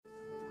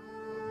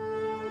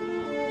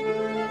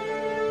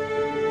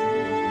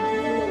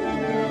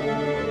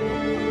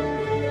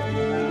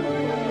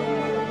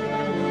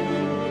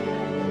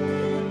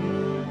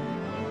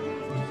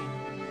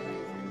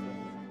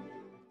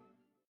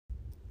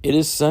It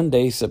is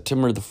Sunday,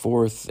 September the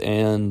 4th,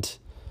 and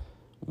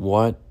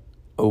what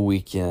a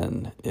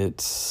weekend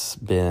it's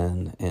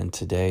been. And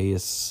today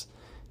is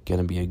going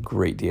to be a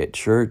great day at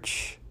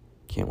church.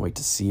 Can't wait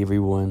to see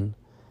everyone.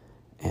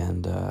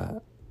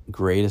 And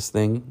greatest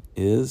thing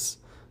is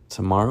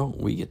tomorrow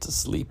we get to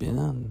sleep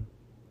in,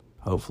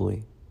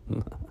 hopefully.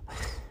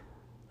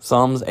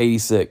 Psalms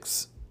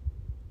 86,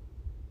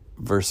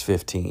 verse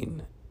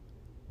 15.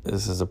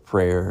 This is a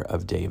prayer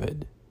of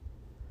David.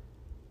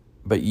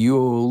 But you,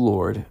 O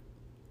Lord,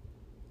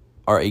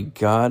 are a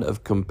God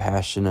of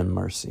compassion and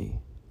mercy,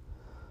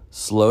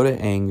 slow to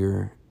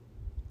anger,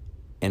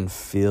 and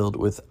filled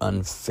with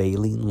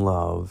unfailing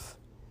love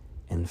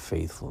and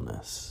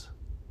faithfulness.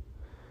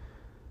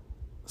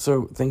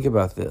 So think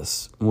about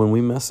this. When we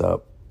mess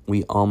up,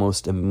 we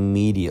almost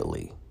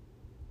immediately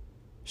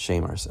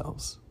shame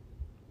ourselves.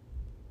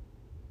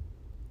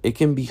 It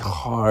can be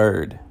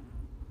hard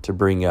to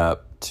bring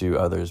up to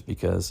others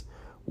because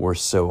we're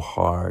so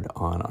hard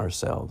on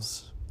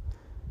ourselves.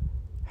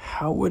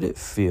 How would it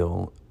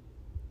feel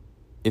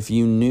if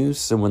you knew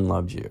someone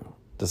loved you,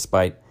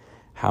 despite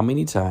how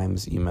many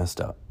times you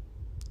messed up,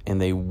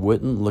 and they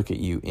wouldn't look at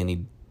you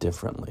any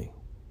differently?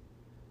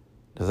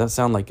 Does that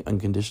sound like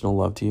unconditional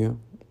love to you?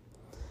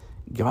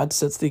 God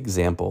sets the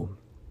example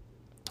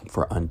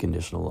for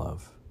unconditional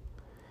love.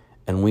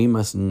 And we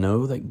must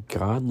know that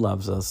God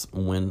loves us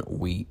when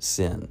we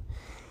sin.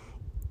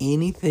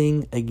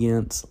 Anything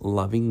against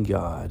loving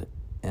God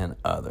and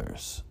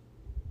others,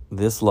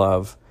 this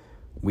love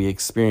we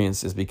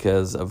experience is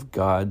because of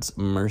God's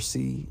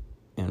mercy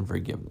and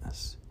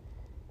forgiveness.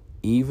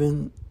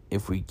 Even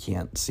if we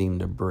can't seem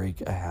to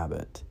break a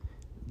habit,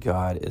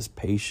 God is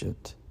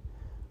patient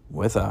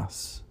with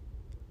us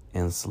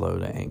and slow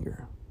to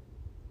anger.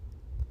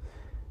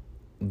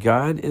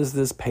 God is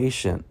this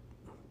patient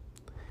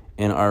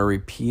in our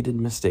repeated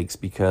mistakes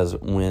because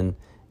when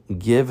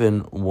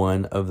given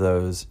one of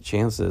those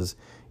chances,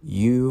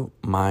 you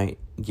might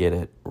get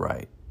it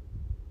right.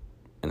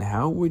 And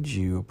how would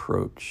you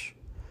approach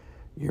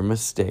your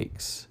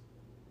mistakes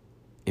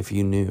if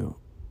you knew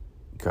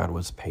God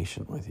was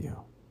patient with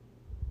you?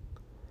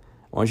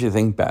 I want you to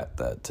think about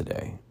that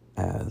today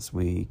as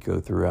we go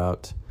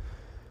throughout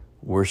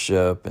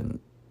worship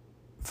and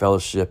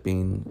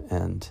fellowshipping,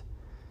 and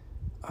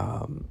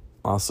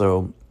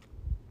also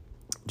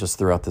just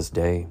throughout this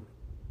day.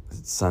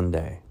 It's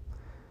Sunday.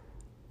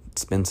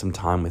 Spend some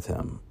time with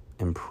Him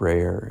in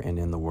prayer and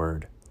in the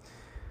Word.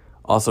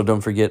 Also,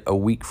 don't forget, a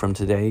week from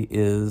today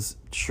is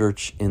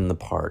Church in the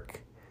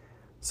Park.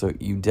 So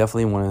you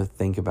definitely want to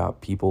think about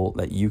people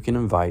that you can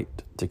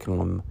invite to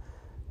come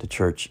to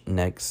church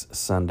next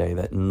Sunday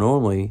that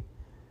normally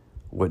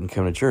wouldn't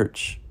come to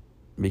church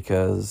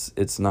because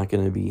it's not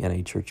going to be in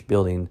a church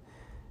building.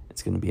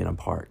 It's going to be in a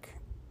park.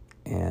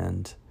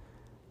 And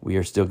we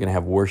are still going to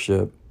have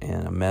worship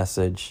and a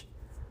message,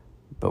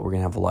 but we're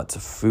going to have lots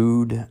of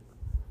food,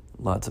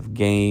 lots of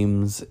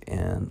games,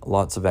 and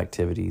lots of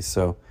activities.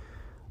 So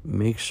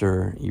make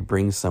sure you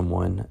bring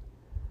someone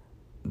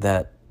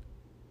that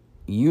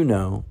you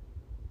know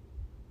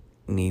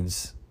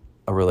needs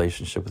a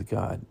relationship with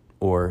God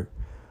or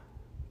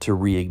to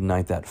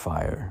reignite that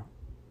fire.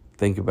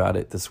 Think about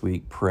it this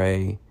week.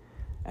 Pray.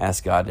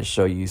 Ask God to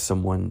show you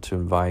someone to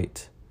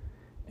invite.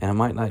 And it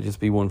might not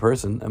just be one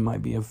person. It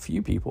might be a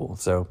few people.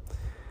 So,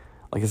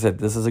 like I said,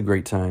 this is a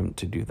great time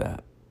to do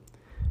that.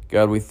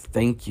 God, we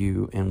thank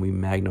you and we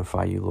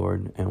magnify you,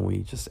 Lord. And we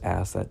just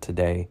ask that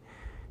today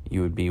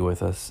you would be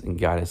with us and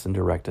guide us and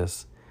direct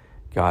us.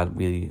 God,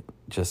 we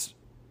just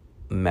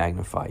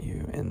magnify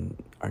you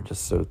and are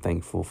just so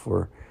thankful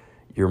for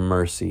your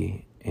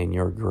mercy and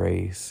your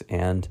grace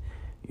and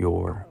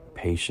your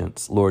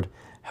patience. Lord,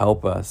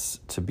 help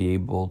us to be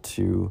able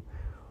to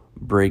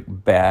break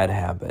bad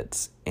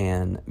habits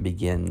and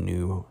begin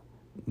new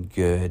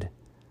good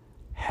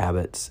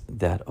habits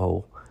that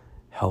will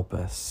help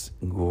us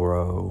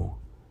grow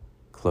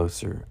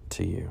closer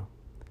to you.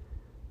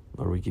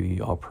 Lord, we give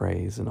you all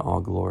praise and all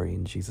glory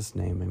in Jesus'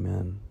 name,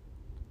 amen.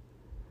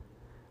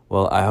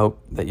 Well, I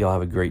hope that y'all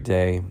have a great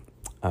day.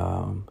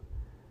 I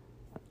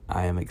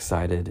am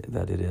excited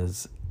that it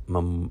is,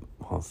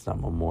 it's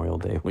not Memorial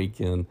Day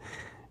weekend.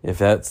 If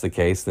that's the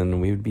case, then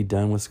we would be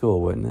done with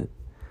school, wouldn't it?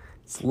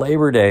 It's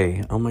Labor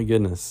Day. Oh my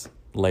goodness,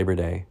 Labor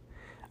Day.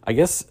 I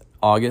guess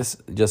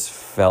August just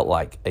felt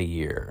like a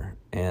year.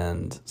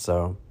 And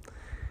so,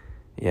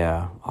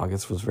 yeah,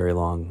 August was very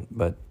long,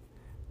 but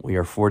we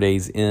are 4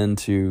 days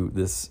into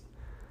this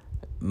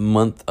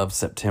month of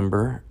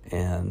September,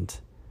 and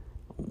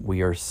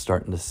we are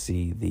starting to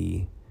see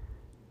the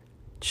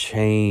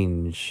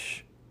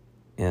change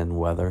in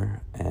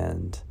weather,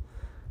 and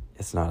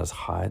it's not as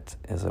hot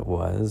as it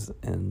was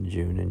in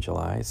June and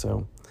July.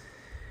 So,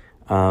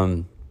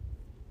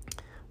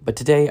 but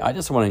today I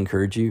just want to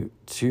encourage you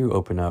to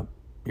open up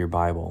your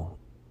Bible.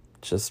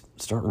 Just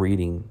start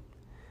reading.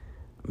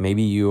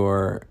 Maybe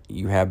you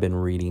have been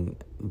reading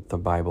the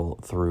Bible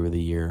through the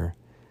year,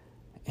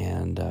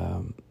 and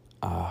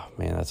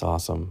man, that's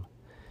awesome.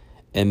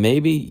 And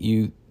maybe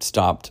you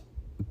stopped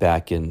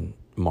back in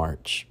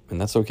March,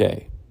 and that's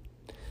okay.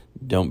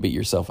 Don't beat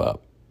yourself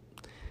up.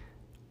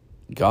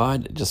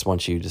 God just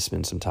wants you to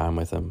spend some time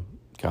with him.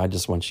 God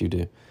just wants you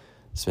to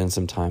spend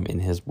some time in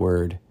his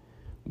word,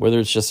 whether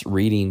it's just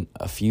reading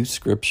a few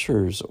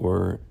scriptures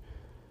or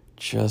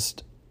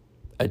just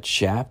a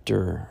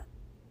chapter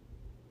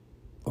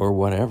or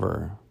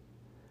whatever.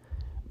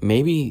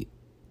 Maybe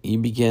you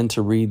begin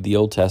to read the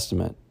Old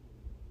Testament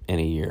in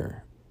a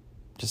year.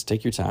 Just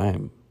take your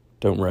time.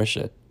 Don't rush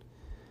it.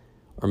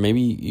 Or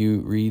maybe you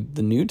read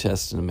the New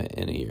Testament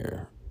in a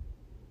year.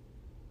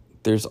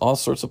 There's all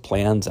sorts of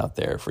plans out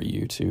there for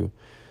you to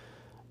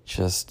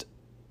just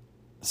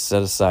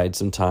set aside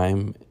some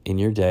time in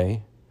your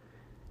day,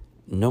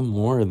 no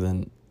more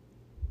than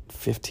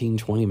 15,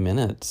 20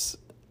 minutes,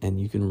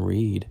 and you can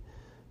read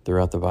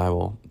throughout the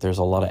Bible. There's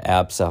a lot of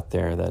apps out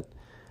there that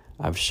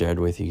I've shared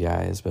with you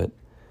guys, but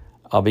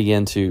I'll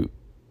begin to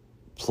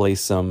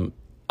place some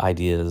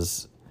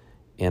ideas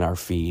in our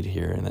feed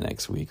here in the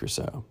next week or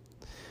so.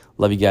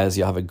 Love you guys.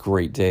 Y'all have a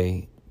great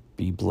day.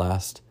 Be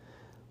blessed.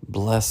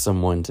 Bless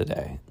someone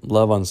today.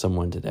 Love on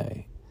someone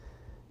today.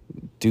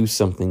 Do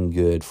something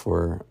good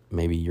for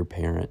maybe your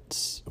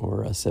parents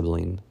or a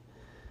sibling,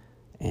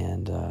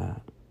 and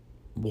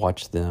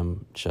watch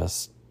them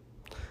just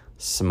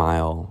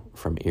smile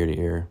from ear to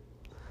ear.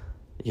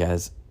 You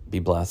guys, be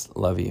blessed.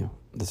 Love you.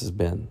 This has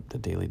been The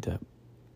Daily Dip.